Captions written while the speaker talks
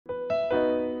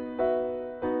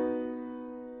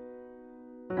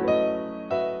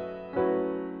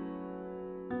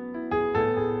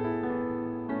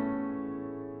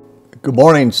Good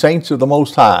morning, saints of the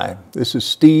Most High. This is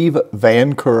Steve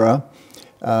Vancura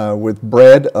with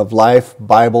Bread of Life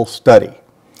Bible Study.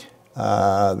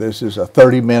 This is a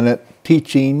 30-minute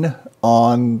teaching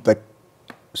on the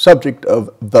subject of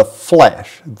the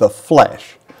flesh. The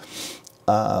flesh.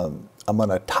 I'm going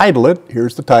to title it,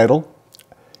 here's the title,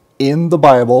 In the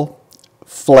Bible,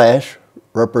 Flesh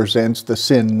Represents the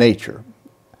Sin Nature.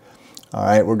 All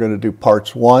right, we're going to do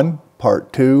parts 1,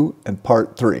 part 2, and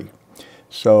part 3.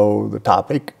 So the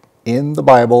topic, in the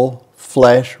Bible,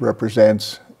 flesh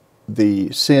represents the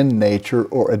sin nature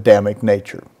or Adamic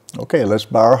nature. Okay, let's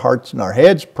bow our hearts and our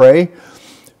heads, pray.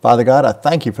 Father God, I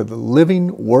thank you for the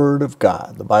living Word of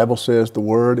God. The Bible says the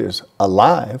Word is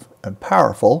alive and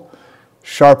powerful,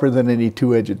 sharper than any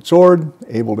two-edged sword,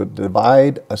 able to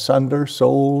divide asunder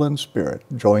soul and spirit,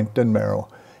 joint and marrow,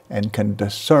 and can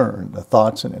discern the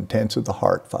thoughts and intents of the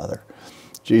heart, Father.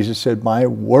 Jesus said, my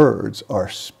words are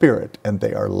spirit, and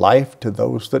they are life to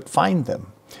those that find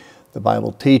them. The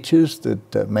Bible teaches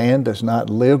that man does not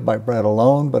live by bread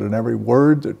alone, but in every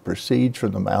word that proceeds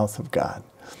from the mouth of God.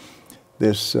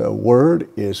 This word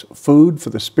is food for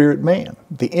the spirit man,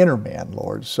 the inner man,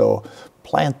 Lord. So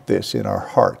plant this in our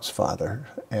hearts, Father,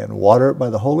 and water it by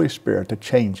the Holy Spirit to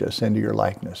change us into your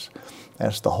likeness.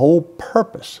 That's the whole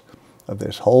purpose of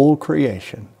this whole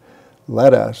creation.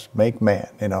 Let us make man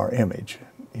in our image.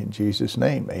 In Jesus'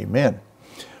 name, amen.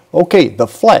 Okay, the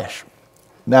flesh.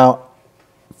 Now,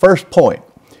 first point,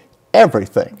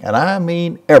 everything, and I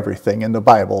mean everything in the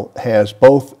Bible has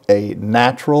both a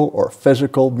natural or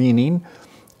physical meaning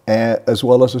as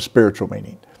well as a spiritual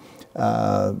meaning.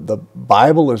 The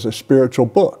Bible is a spiritual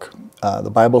book.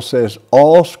 The Bible says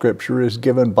all Scripture is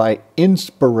given by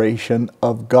inspiration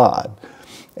of God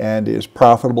and is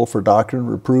profitable for doctrine,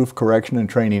 reproof, correction, and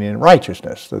training in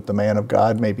righteousness, that the man of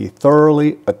God may be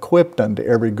thoroughly equipped unto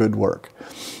every good work.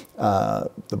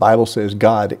 The Bible says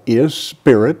God is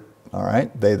spirit, all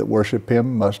right? They that worship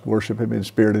him must worship him in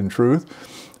spirit and truth.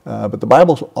 But the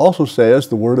Bible also says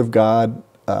the Word of God,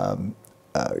 the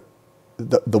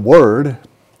Word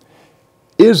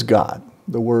is God.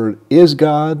 The Word is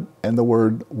God, and the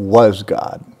Word was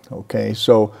God, okay?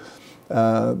 So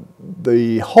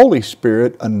the Holy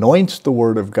Spirit anoints the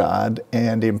Word of God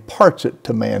and imparts it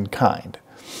to mankind.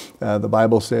 The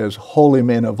Bible says holy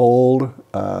men of old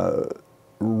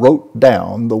wrote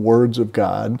down the words of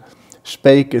God,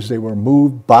 spake as they were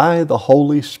moved by the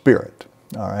Holy Spirit.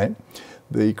 All right.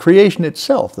 The creation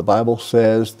itself, the Bible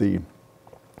says,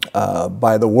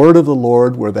 by the word of the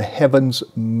Lord were the heavens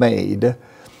made,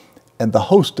 and the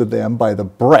host of them by the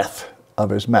breath of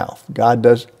his mouth. God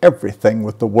does everything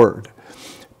with the Word.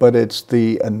 But it's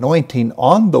the anointing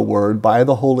on the Word by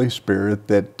the Holy Spirit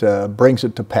that brings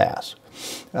it to pass,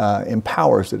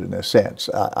 empowers it in a sense.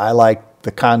 I like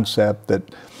the concept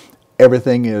that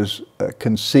everything is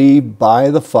conceived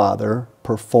by the Father,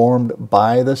 performed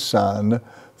by the Son,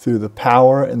 through the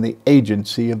power and the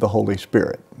agency of the Holy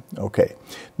Spirit. Okay,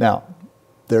 now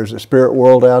there's a spirit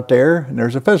world out there and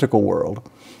there's a physical world.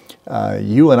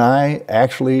 You and I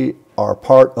actually are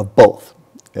part of both.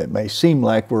 It may seem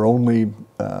like we're only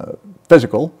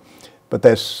physical, but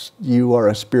you are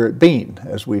a spirit being,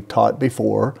 as we've taught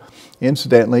before.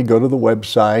 Incidentally, go to the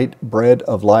website,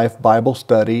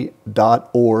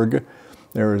 breadoflifebiblestudy.org.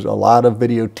 There's a lot of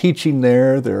video teaching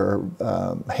there. There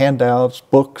are handouts,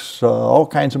 books, all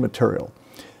kinds of material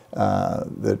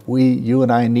that you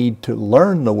and I need to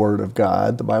learn the Word of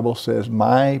God. The Bible says,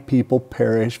 my people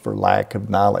perish for lack of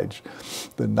knowledge.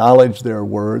 The knowledge,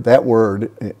 that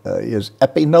word is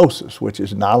epignosis, which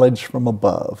is knowledge from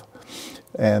above.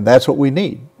 And that's what we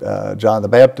need. John the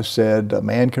Baptist said, a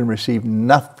man can receive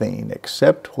nothing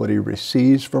except what he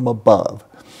receives from above.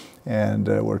 And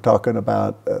we're talking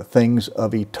about things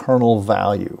of eternal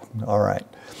value. All right.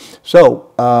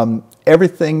 So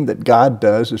everything that God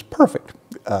does is perfect.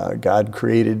 God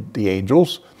created the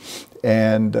angels,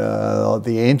 and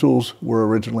the angels were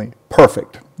originally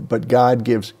perfect. But God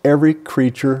gives every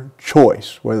creature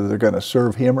choice whether they're going to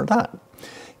serve him or not.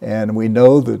 And we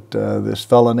know that this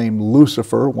fellow named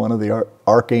Lucifer, one of the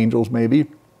archangels maybe,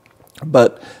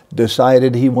 but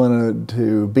decided he wanted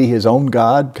to be his own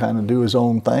God, kind of do his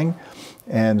own thing.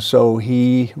 And so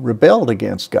he rebelled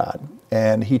against God.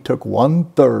 And he took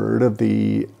 1/3 of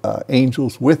the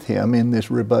angels with him in this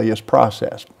rebellious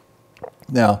process.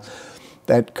 Now,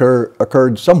 that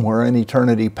occurred somewhere in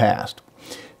eternity past.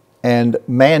 And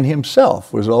man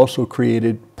himself was also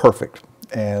created perfect.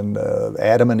 And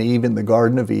Adam and Eve in the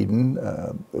Garden of Eden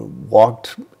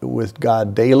walked with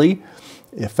God daily,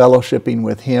 fellowshipping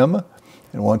with him.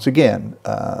 And once again,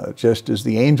 just as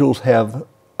the angels have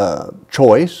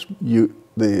choice,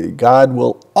 God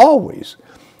will always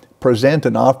present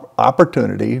an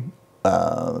opportunity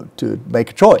to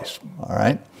make a choice, all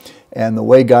right? And the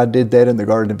way God did that in the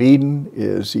Garden of Eden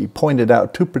is he pointed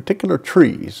out two particular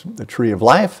trees, the tree of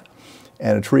life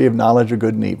and a tree of knowledge of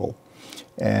good and evil.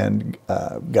 And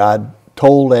God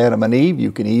told Adam and Eve,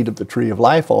 you can eat of the tree of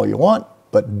life all you want,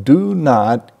 but do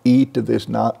not eat of this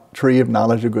tree of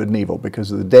knowledge of good and evil,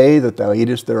 because of the day that thou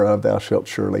eatest thereof, thou shalt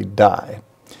surely die.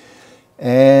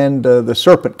 And the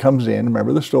serpent comes in,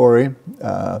 remember the story,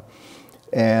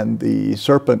 and the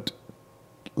serpent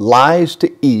lies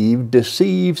to Eve,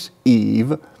 deceives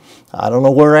Eve. I don't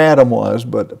know where Adam was,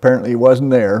 but apparently he wasn't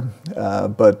there.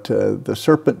 But the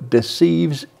serpent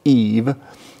deceives Eve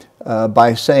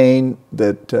by saying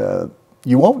that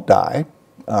you won't die,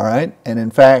 all right? And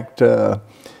in fact,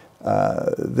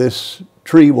 this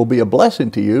tree will be a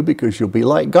blessing to you because you'll be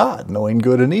like God, knowing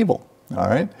good and evil, all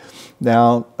right?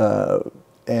 Now,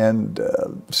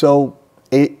 so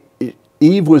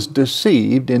Eve was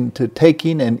deceived into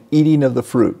taking and eating of the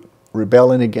fruit,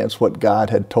 rebelling against what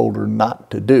God had told her not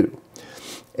to do.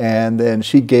 And then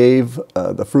she gave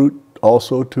the fruit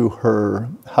also to her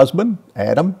husband,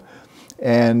 Adam,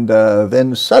 and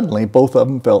then suddenly both of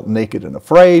them felt naked and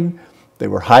afraid. They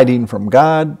were hiding from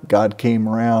God. God came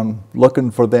around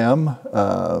looking for them,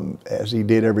 as he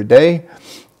did every day,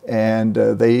 and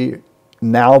they,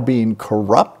 now being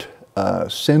corrupt,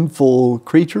 sinful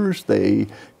creatures, they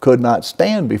could not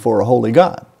stand before a holy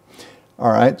God.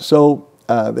 All right, so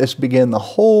this began the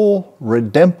whole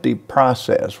redemptive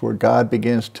process where God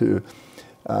begins to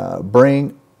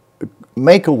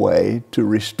make a way to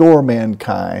restore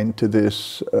mankind to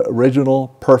this original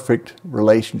perfect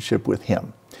relationship with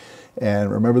him.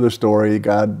 And remember the story,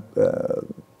 God,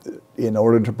 in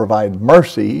order to provide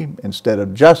mercy instead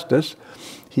of justice,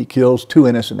 he kills two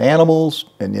innocent animals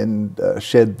and then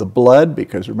shed the blood,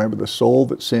 because remember, the soul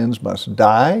that sins must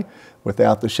die.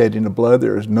 Without the shedding of blood,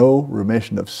 there is no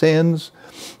remission of sins.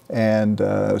 And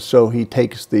so he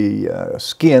takes the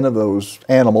skin of those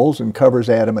animals and covers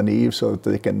Adam and Eve so that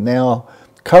they can now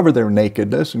cover their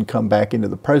nakedness and come back into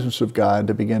the presence of God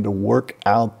to begin to work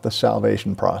out the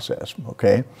salvation process,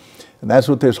 okay? And that's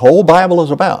what this whole Bible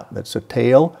is about. It's a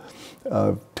tale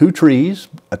of two trees,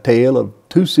 a tale of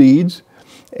two seeds,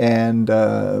 and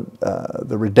the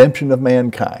redemption of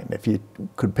mankind. If you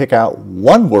could pick out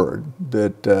one word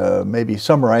that maybe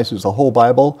summarizes the whole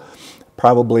Bible,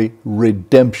 probably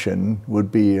redemption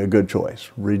would be a good choice.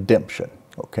 Redemption,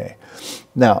 okay.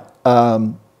 Now,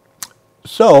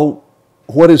 so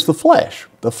what is the flesh?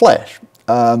 The flesh.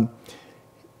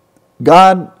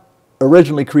 God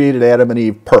originally created Adam and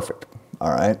Eve perfect,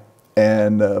 all right?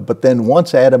 And, but then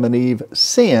once Adam and Eve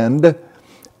sinned,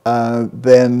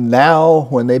 then now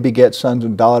when they beget sons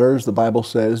and daughters, the Bible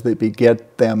says they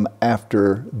beget them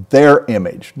after their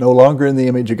image, no longer in the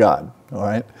image of God, all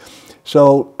right?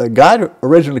 So God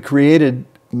originally created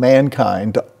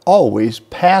mankind to always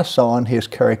pass on his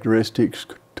characteristics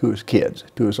to his kids,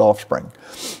 to his offspring.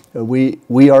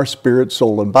 We are spirit,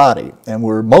 soul, and body, and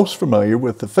we're most familiar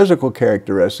with the physical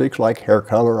characteristics like hair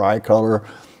color, eye color,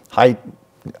 height,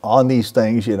 on these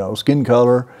things, you know, skin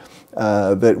color,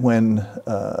 that when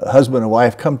husband and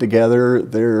wife come together,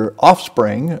 their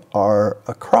offspring are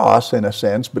a cross, in a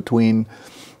sense, between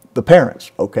the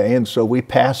parents, okay? And so we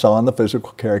pass on the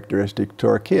physical characteristic to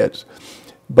our kids.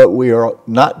 But we are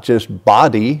not just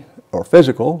body or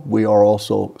physical, we are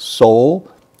also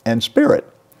soul and spirit.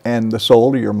 And the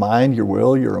soul, your mind, your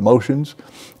will, your emotions,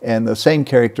 and the same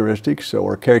characteristics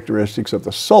or characteristics of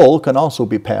the soul can also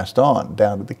be passed on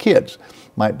down to the kids.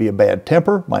 Might be a bad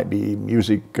temper, might be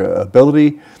music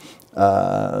ability,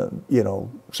 you know,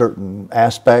 certain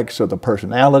aspects of the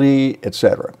personality,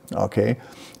 etc. Okay,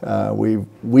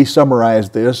 we summarize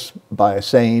this by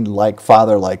saying like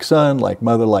father, like son, like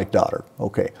mother, like daughter.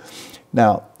 Okay,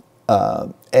 now,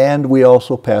 and we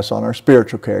also pass on our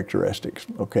spiritual characteristics.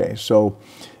 Okay, so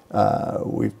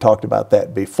we've talked about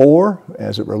that before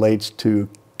as it relates to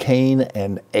Cain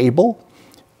and Abel,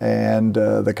 and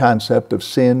the concept of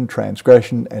sin,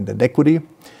 transgression, and iniquity.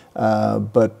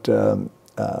 But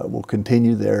we'll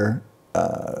continue there.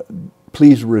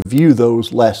 Please review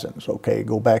those lessons, okay?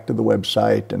 Go back to the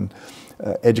website and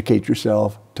educate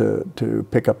yourself to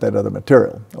pick up that other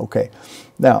material, okay?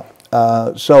 Now,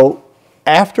 so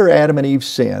after Adam and Eve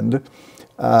sinned,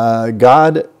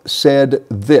 God said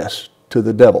this to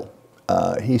the devil.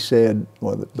 He said,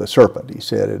 well, the serpent, he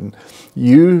said, and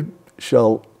you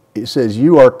shall, it says,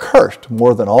 you are cursed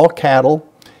more than all cattle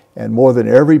and more than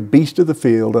every beast of the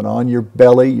field, and on your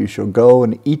belly you shall go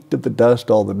and eat of the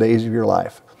dust all the days of your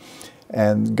life.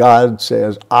 And God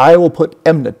says, I will put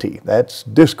enmity, that's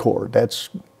discord, that's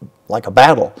like a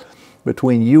battle,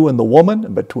 between you and the woman,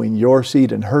 and between your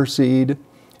seed and her seed,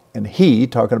 and he,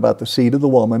 talking about the seed of the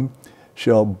woman,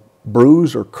 shall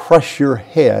bruise or crush your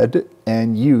head,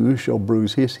 and you shall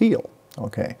bruise his heel.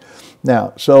 Okay.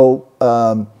 Now, so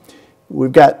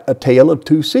we've got a tale of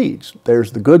two seeds.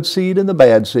 There's the good seed and the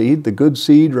bad seed. The good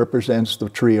seed represents the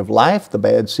tree of life. The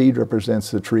bad seed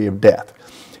represents the tree of death.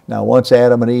 Now, once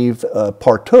Adam and Eve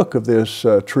partook of this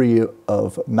tree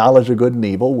of knowledge of good and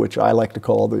evil, which I like to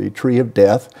call the tree of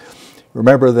death,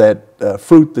 remember that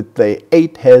fruit that they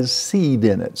ate has seed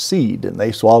in it, seed, and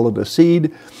they swallowed the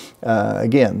seed.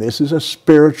 Again, this is a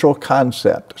spiritual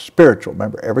concept. Spiritual.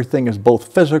 Remember, everything is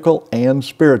both physical and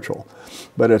spiritual.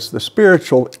 But it's the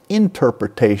spiritual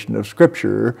interpretation of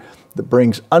Scripture that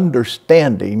brings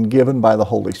understanding given by the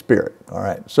Holy Spirit. All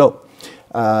right. So,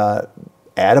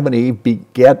 Adam and Eve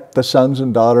beget the sons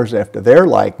and daughters after their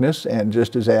likeness, and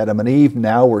just as Adam and Eve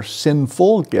now were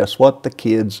sinful, guess what? The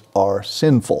kids are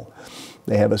sinful.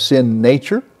 They have a sin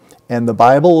nature, and the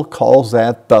Bible calls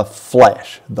that the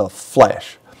flesh. The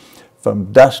flesh.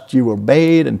 From dust you were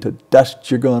made, and to dust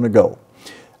you're going to go.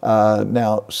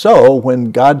 Now, so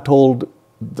when God told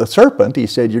the serpent, he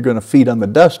said, you're going to feed on the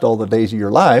dust all the days of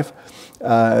your life,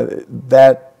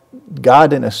 that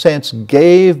God, in a sense,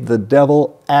 gave the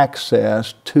devil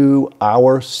access to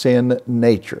our sin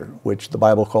nature, which the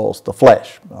Bible calls the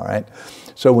flesh. All right.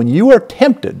 So when you are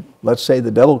tempted, let's say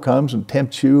the devil comes and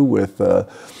tempts you with to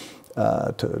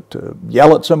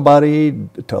yell at somebody,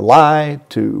 to lie,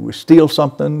 to steal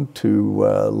something, to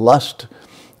lust,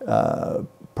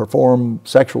 perform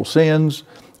sexual sins,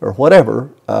 or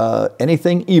whatever,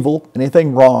 anything evil,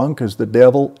 anything wrong, because the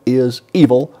devil is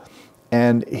evil,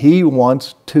 and he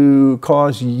wants to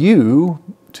cause you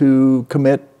to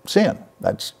commit sin.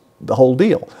 That's the whole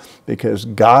deal, because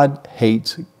God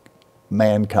hates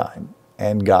mankind,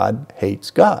 and God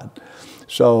hates God.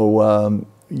 So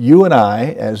you and I,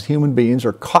 as human beings,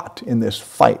 are caught in this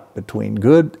fight between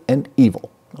good and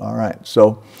evil. All right,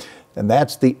 so, and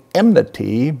that's the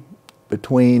enmity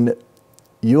between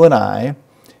you and I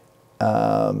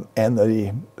and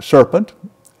the serpent.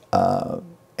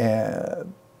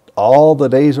 And all the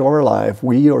days of our life,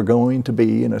 we are going to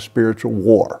be in a spiritual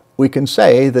war. We can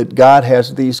say that God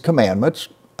has these commandments,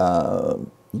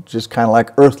 just kind of like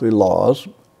earthly laws.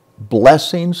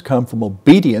 Blessings come from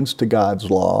obedience to God's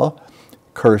law.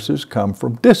 Curses come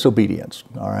from disobedience,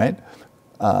 all right?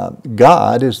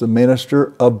 God is the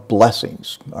minister of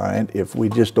blessings, all right? If we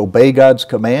just obey God's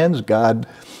commands, God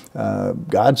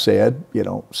said, you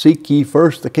know, seek ye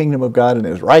first the kingdom of God and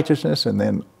His righteousness, and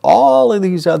then all of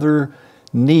these other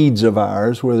needs of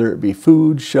ours, whether it be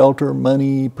food, shelter,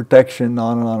 money, protection,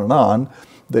 on and on and on,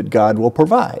 that God will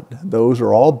provide. Those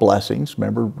are all blessings.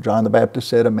 Remember, John the Baptist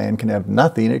said a man can have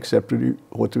nothing except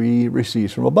what he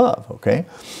receives from above, okay?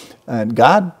 And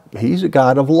God, He's a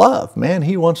God of love. Man,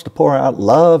 He wants to pour out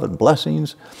love and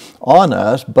blessings on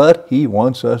us, but He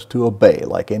wants us to obey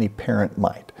like any parent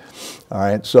might. All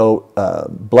right, so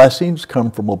blessings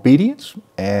come from obedience,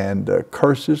 and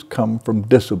curses come from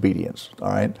disobedience.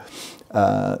 All right,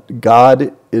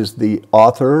 God is the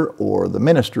author or the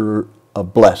minister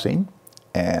of blessing,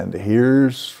 and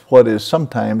here's what is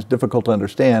sometimes difficult to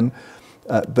understand.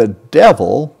 The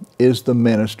devil is the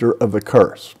minister of the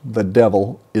curse. The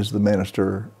devil is the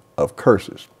minister of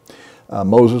curses.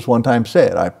 Moses one time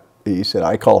said, he said,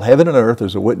 I call heaven and earth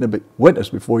as a witness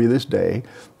before you this day,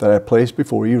 that I place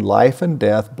before you life and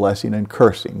death, blessing and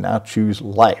cursing. Now choose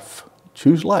life.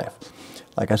 Choose life.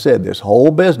 Like I said, this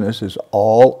whole business is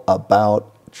all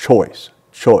about choice.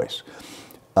 Choice.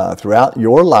 Throughout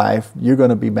your life, you're going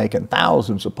to be making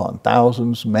thousands upon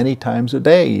thousands, many times a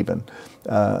day even,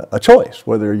 a choice,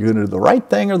 whether you're going to do the right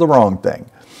thing or the wrong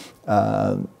thing.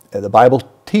 The Bible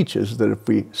teaches that if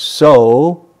we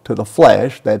sow to the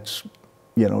flesh, that's,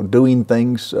 you know, doing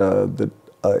things that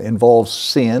involve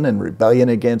sin and rebellion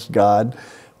against God,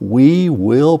 we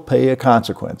will pay a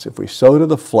consequence. If we sow to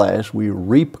the flesh, we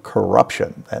reap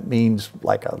corruption. That means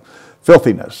like a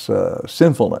filthiness,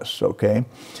 sinfulness, okay?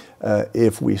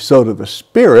 If we sow to the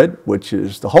Spirit, which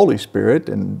is the Holy Spirit,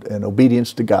 and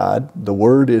obedience to God, the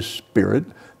Word is Spirit,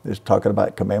 it's talking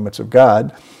about commandments of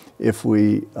God. If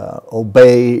we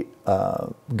obey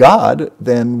God,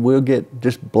 then we'll get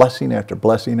just blessing after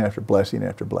blessing after blessing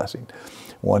after blessing.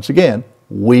 Once again,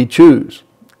 we choose.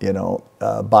 You know,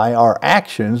 by our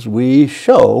actions, we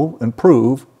show and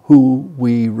prove who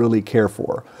we really care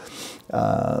for.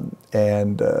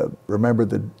 Remember,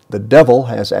 the devil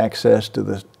has access to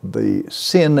the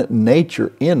sin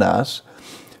nature in us.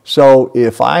 So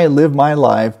if I live my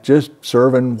life just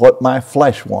serving what my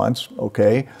flesh wants,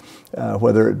 okay,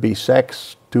 whether it be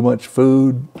sex, too much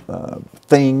food,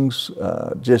 things,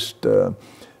 just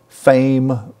fame,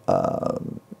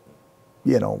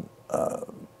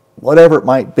 whatever it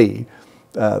might be.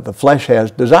 The flesh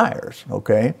has desires,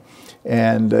 okay?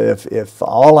 And if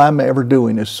all I'm ever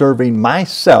doing is serving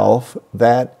myself,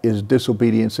 that is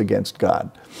disobedience against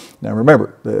God. Now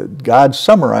remember, God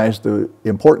summarized the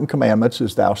important commandments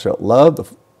as thou shalt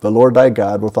love the Lord thy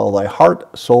God with all thy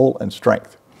heart, soul, and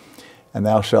strength. And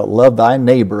thou shalt love thy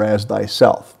neighbor as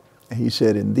thyself. He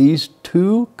said in these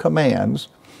two commands,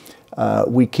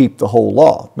 we keep the whole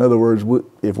law. In other words,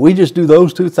 if we just do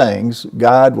those two things,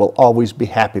 God will always be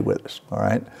happy with us, all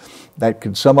right? That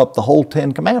could sum up the whole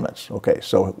 10 commandments. Okay,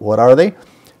 so what are they?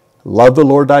 Love the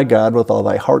Lord thy God with all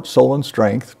thy heart, soul, and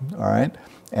strength, all right?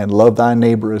 And love thy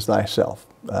neighbor as thyself.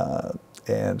 And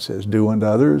it says, do unto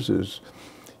others as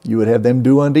you would have them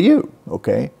do unto you,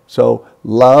 okay? So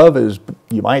love is,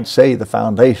 you might say, the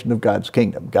foundation of God's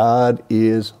kingdom. God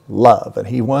is love, and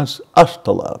He wants us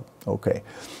to love, okay?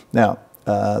 Now,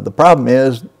 the problem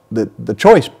is that the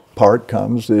choice part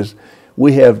comes is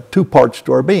we have two parts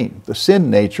to our being. The sin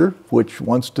nature, which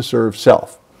wants to serve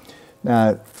self.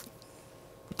 Now,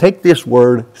 take this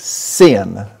word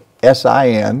sin,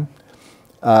 S-I-N.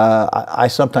 I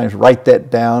sometimes write that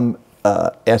down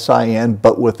S-I-N,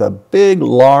 but with a big,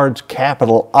 large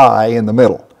capital I in the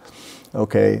middle.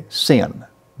 Okay, sin.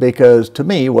 Because to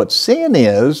me, what sin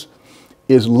is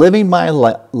living my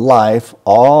life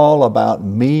all about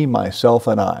me, myself,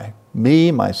 and I.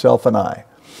 Me, myself, and I.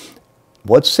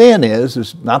 What sin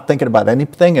is not thinking about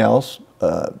anything else,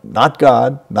 not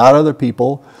God, not other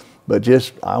people, but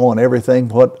just I want everything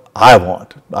what I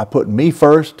want. I put me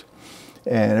first,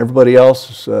 and everybody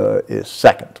else is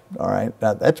second. All right.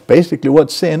 Now that's basically what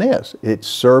sin is. It's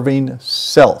serving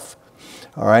self.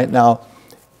 All right. Now,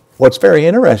 what's very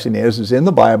interesting is in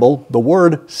the Bible the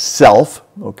word self,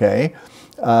 okay,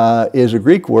 is a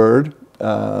Greek word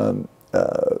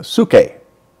suke.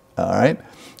 All right.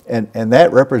 And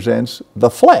that represents the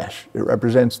flesh. It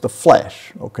represents the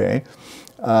flesh, okay?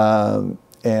 The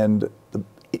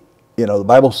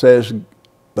Bible says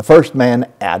the first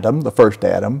man, Adam, the first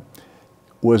Adam,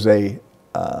 was a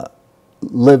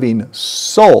living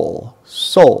soul.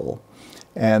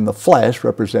 And the flesh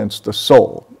represents the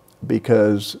soul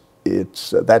because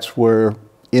that's where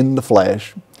in the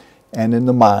flesh and in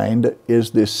the mind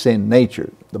is this sin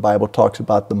nature. The Bible talks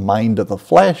about the mind of the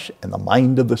flesh and the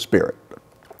mind of the spirit.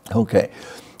 Okay,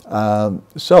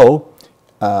 so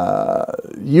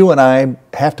you and I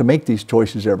have to make these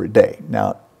choices every day.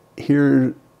 Now,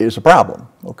 here is a problem,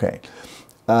 okay?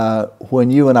 When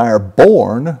you and I are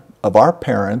born of our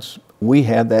parents, we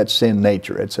have that sin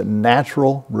nature. It's a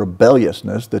natural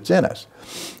rebelliousness that's in us.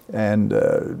 And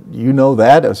you know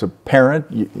that as a parent,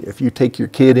 if you take your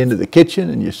kid into the kitchen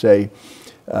and you say,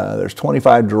 there's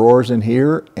 25 drawers in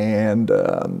here, and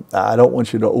I don't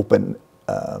want you to open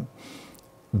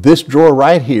this drawer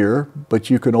right here, but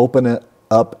you can open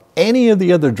up any of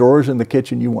the other drawers in the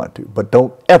kitchen you want to, but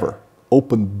don't ever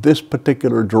open this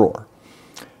particular drawer.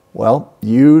 Well,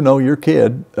 you know your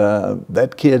kid,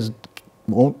 that kid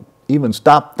won't even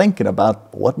stop thinking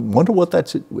about wonder what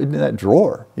that's in that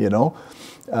drawer, you know.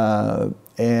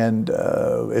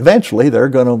 Eventually they're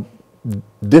going to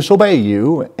disobey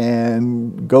you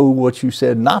and go what you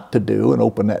said not to do and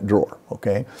open that drawer,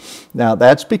 okay? Now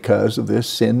that's because of this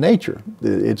sin nature.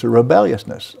 It's a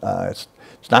rebelliousness. It's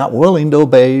not willing to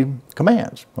obey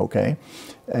commands, okay?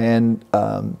 And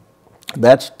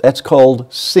that's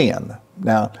called sin.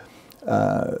 Now,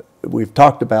 we've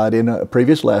talked about in a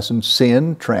previous lesson,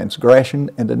 sin,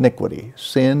 transgression, and iniquity.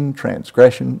 Sin,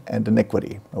 transgression, and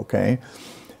iniquity, okay?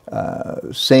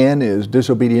 Sin is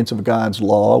disobedience of God's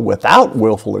law without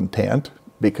willful intent,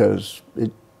 because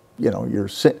your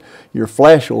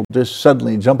flesh will just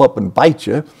suddenly jump up and bite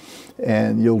you,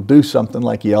 and you'll do something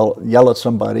like yell at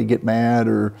somebody, get mad,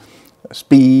 or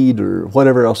speed, or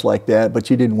whatever else like that, but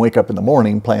you didn't wake up in the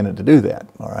morning planning to do that.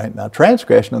 All right. Now,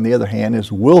 transgression, on the other hand,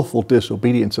 is willful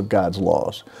disobedience of God's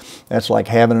laws. That's like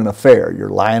having an affair. You're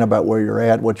lying about where you're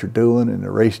at, what you're doing, and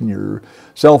erasing your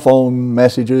cell phone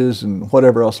messages and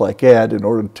whatever else like that in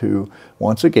order to,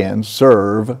 once again,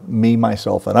 serve me,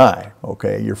 myself, and I,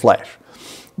 okay, your flesh.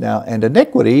 Now, and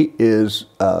iniquity is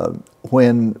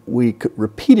when we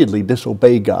repeatedly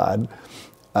disobey God.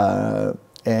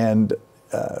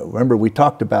 Remember, we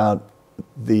talked about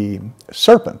the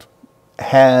serpent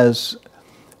has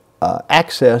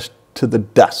access to the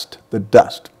dust,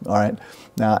 all right?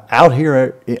 Now, out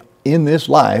here in this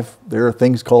life, there are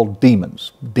things called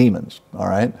demons, all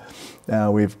right?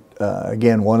 Now, we've,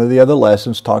 again, one of the other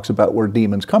lessons talks about where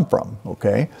demons come from,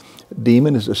 okay?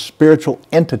 Demon is a spiritual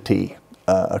entity,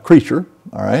 a creature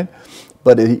all right?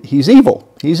 But he's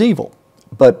evil. He's evil.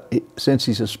 But since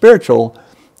he's a spiritual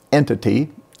entity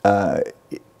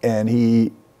and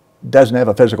he doesn't have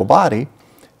a physical body,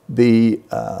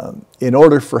 in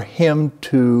order for him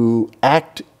to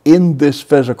act in this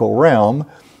physical realm,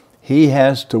 he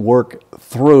has to work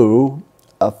through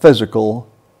a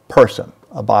physical person,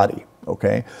 a body,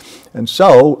 okay? And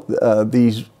so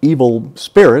these evil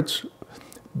spirits,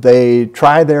 they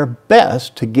try their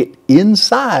best to get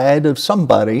inside of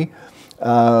somebody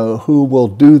who will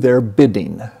do their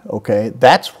bidding, okay?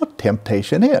 That's what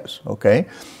temptation is, okay?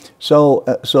 So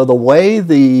the way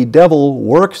the devil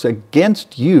works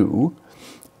against you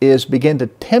is begin to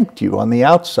tempt you on the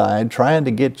outside, trying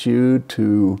to get you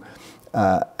to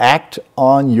act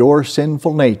on your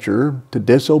sinful nature, to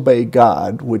disobey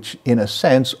God, which in a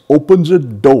sense opens a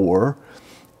door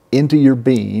into your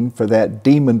being for that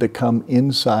demon to come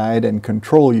inside and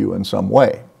control you in some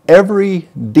way. Every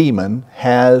demon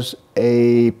has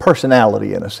a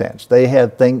personality in a sense. They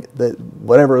have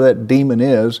whatever that demon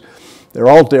is, they're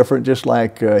all different, just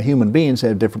like human beings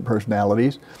have different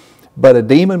personalities. But a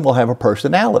demon will have a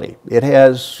personality. It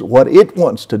has what it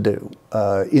wants to do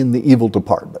in the evil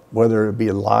department, whether it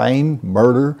be lying,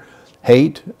 murder,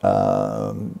 hate,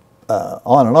 on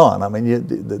and on. I mean,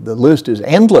 the list is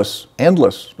endless,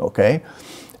 okay?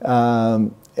 But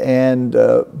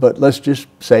let's just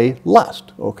say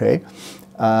lust, okay?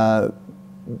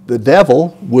 The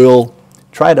devil will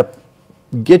try to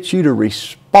get you to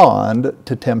respond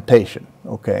to temptation,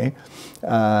 okay?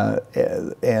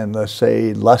 And let's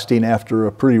say lusting after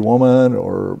a pretty woman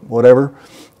or whatever,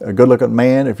 a good-looking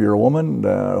man if you're a woman,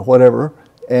 whatever,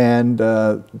 and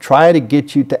try to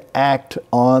get you to act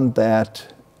on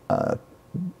that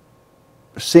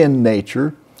sin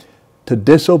nature, to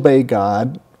disobey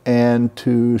God, and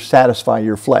to satisfy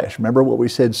your flesh. Remember what we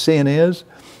said sin is?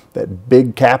 That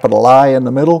big capital I in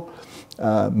the middle?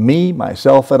 Me,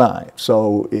 myself, and I.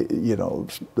 So, you know,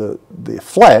 the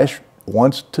flesh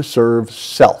wants to serve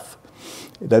self.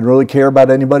 It doesn't really care about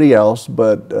anybody else,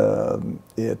 but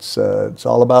it's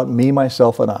all about me,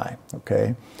 myself, and I,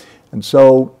 okay? And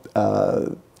so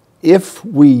if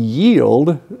we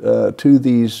yield to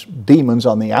these demons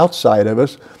on the outside of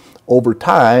us, over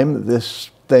time, this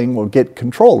thing will get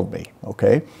control of me,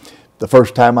 okay? The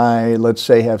first time I, let's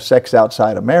say, have sex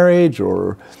outside of marriage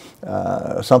or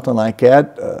something like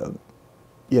that,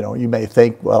 you know, you may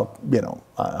think, well, you know,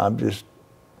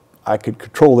 I could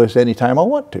control this anytime I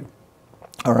want to,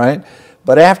 all right?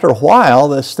 But after a while,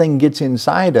 this thing gets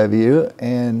inside of you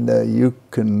and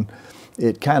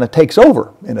it kind of takes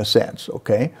over in a sense,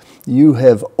 okay? You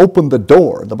have opened the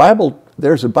door. The Bible,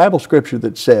 there's a Bible scripture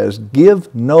that says,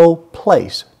 give no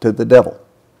place to the devil,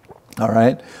 all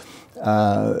right?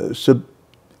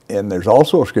 And there's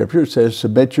also a scripture that says,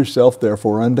 submit yourself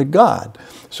therefore unto God.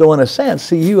 So in a sense,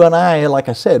 see, you and I, like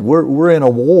I said, we're in a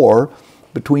war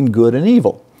between good and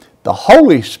evil. The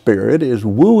Holy Spirit is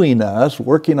wooing us,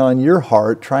 working on your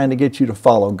heart, trying to get you to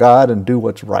follow God and do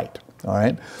what's right, all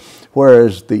right?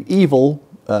 Whereas the evil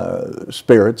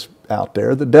spirits out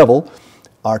there, the devil,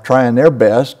 are trying their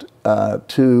best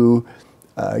to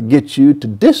get you to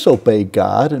disobey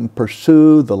God and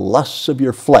pursue the lusts of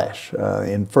your flesh.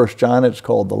 In 1 John, it's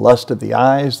called the lust of the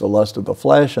eyes, the lust of the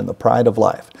flesh, and the pride of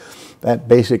life. That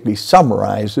basically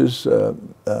summarizes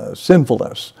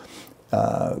sinfulness,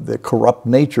 the corrupt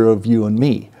nature of you and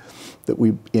me that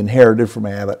we inherited from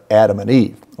Adam and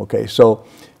Eve. Okay, so,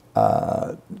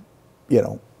 you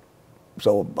know,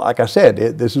 so like I said,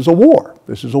 this is a war.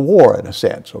 This is a war in a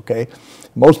sense, okay?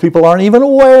 Most people aren't even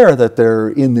aware that they're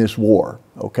in this war,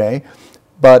 okay?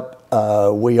 But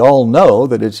we all know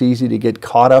that it's easy to get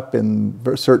caught up in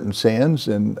certain sins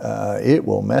and it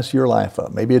will mess your life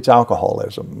up. Maybe it's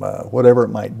alcoholism, whatever it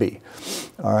might be,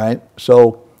 all right?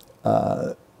 So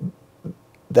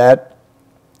that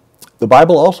the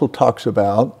Bible also talks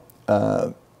about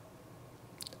the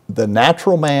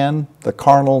natural man, the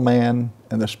carnal man,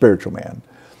 and the spiritual man.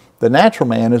 The natural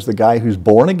man is the guy who's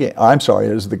born again,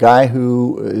 is the guy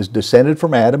who is descended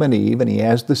from Adam and Eve, and he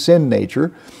has the sin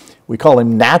nature. We call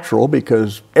him natural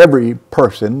because every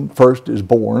person first is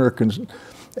born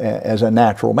as a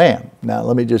natural man. Now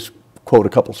let me just quote a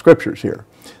couple scriptures here.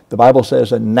 The Bible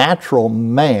says, a natural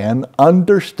man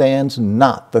understands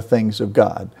not the things of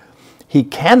God. He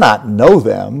cannot know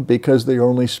them because they are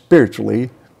only spiritually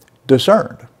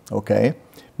discerned, okay?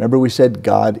 Remember we said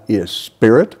God is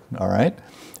spirit, all right?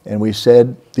 And we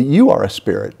said that you are a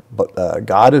spirit, but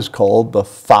God is called the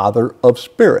Father of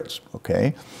spirits,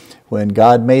 okay? When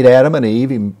God made Adam and Eve,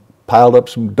 he piled up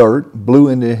some dirt, blew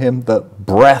into him the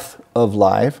breath of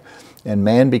life, and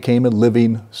man became a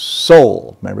living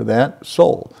soul. Remember that?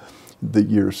 Soul.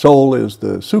 your soul is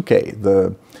the suke,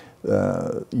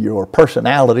 your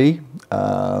personality.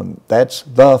 That's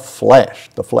the flesh,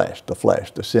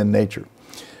 the sin nature.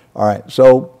 All right,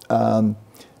 so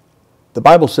the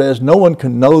Bible says no one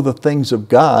can know the things of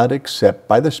God except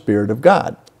by the Spirit of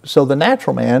God. So the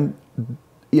natural man,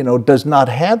 does not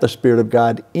have the Spirit of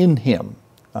God in him.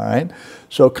 All right,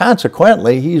 so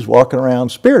consequently, he's walking around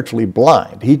spiritually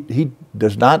blind. He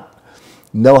does not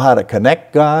know how to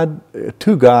connect God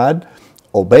to God,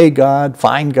 obey God,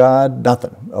 find God,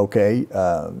 nothing. Okay,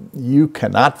 you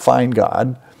cannot find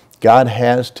God. God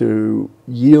has to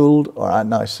yield, or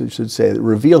I should say,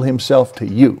 reveal Himself to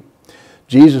you.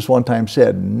 Jesus one time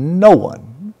said, "No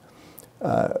one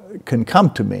can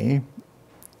come to me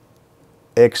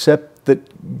except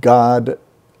that God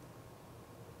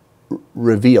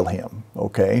reveal Him."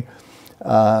 Okay,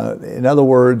 in other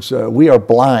words, we are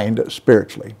blind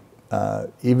spiritually.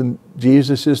 Even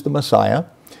Jesus is the Messiah,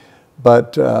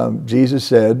 but Jesus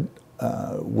said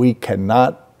we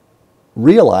cannot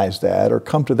realize that or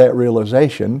come to that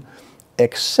realization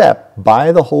except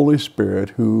by the Holy Spirit,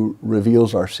 who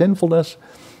reveals our sinfulness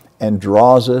and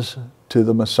draws us to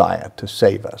the Messiah to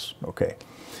save us. Okay,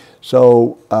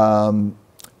 so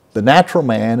the natural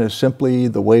man is simply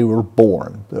the way we're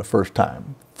born the first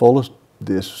time, full of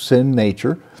this sin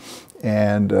nature,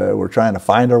 and we're trying to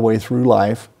find our way through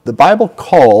life. The Bible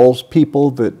calls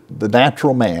people that the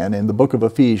natural man, in the book of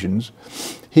Ephesians,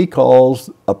 he calls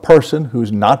a person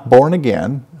who's not born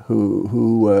again,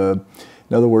 who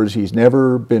in other words, he's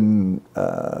never been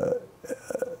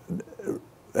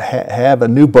have a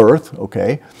new birth.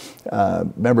 Okay,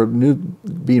 remember,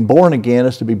 being born again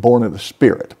is to be born of the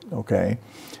Spirit. Okay,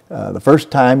 the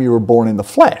first time you were born in the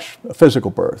flesh, a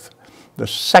physical birth. The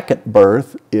second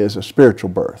birth is a spiritual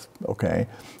birth. Okay,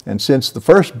 and since the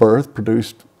first birth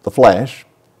produced the flesh,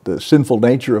 the sinful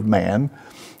nature of man,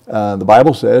 the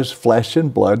Bible says flesh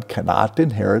and blood cannot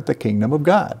inherit the kingdom of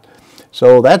God.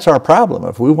 So that's our problem.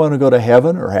 If we want to go to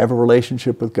heaven or have a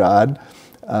relationship with God,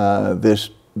 this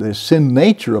sin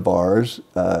nature of ours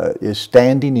is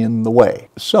standing in the way.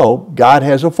 So God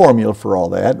has a formula for all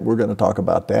that. We're going to talk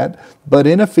about that. But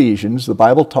in Ephesians, the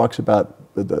Bible talks about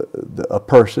a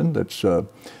person that's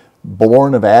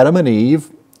born of Adam and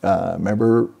Eve,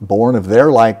 remember, born of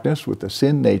their likeness with the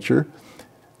sin nature.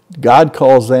 God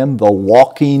calls them the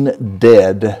walking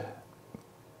dead.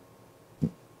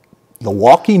 The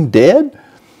walking dead?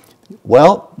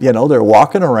 Well, they're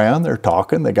walking around, they're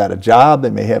talking, they got a job, they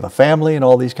may have a family and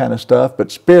all these kind of stuff,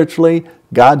 but spiritually,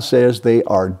 God says they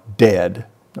are dead,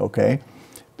 okay?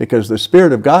 Because the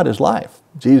Spirit of God is life.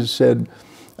 Jesus said,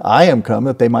 "I am come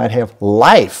that they might have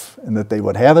life, and that they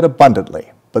would have it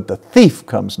abundantly. But the thief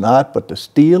comes not, but to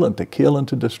steal and to kill and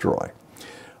to destroy."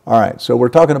 All right, so we're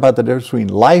talking about the difference between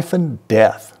life and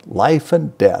death. Life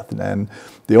and death. And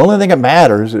the only thing that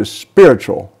matters is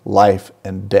spiritual life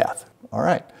and death. All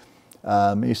right.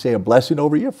 You say a blessing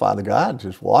over you, Father God.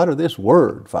 Just water this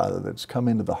word, Father, that's come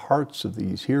into the hearts of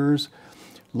these hearers.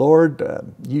 Lord,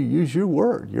 you use your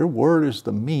word. Your word is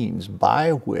the means by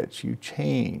which you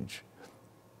change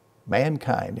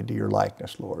mankind into your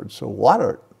likeness, Lord. So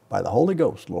water it by the Holy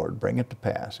Ghost, Lord. Bring it to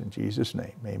pass. In Jesus'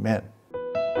 name, amen.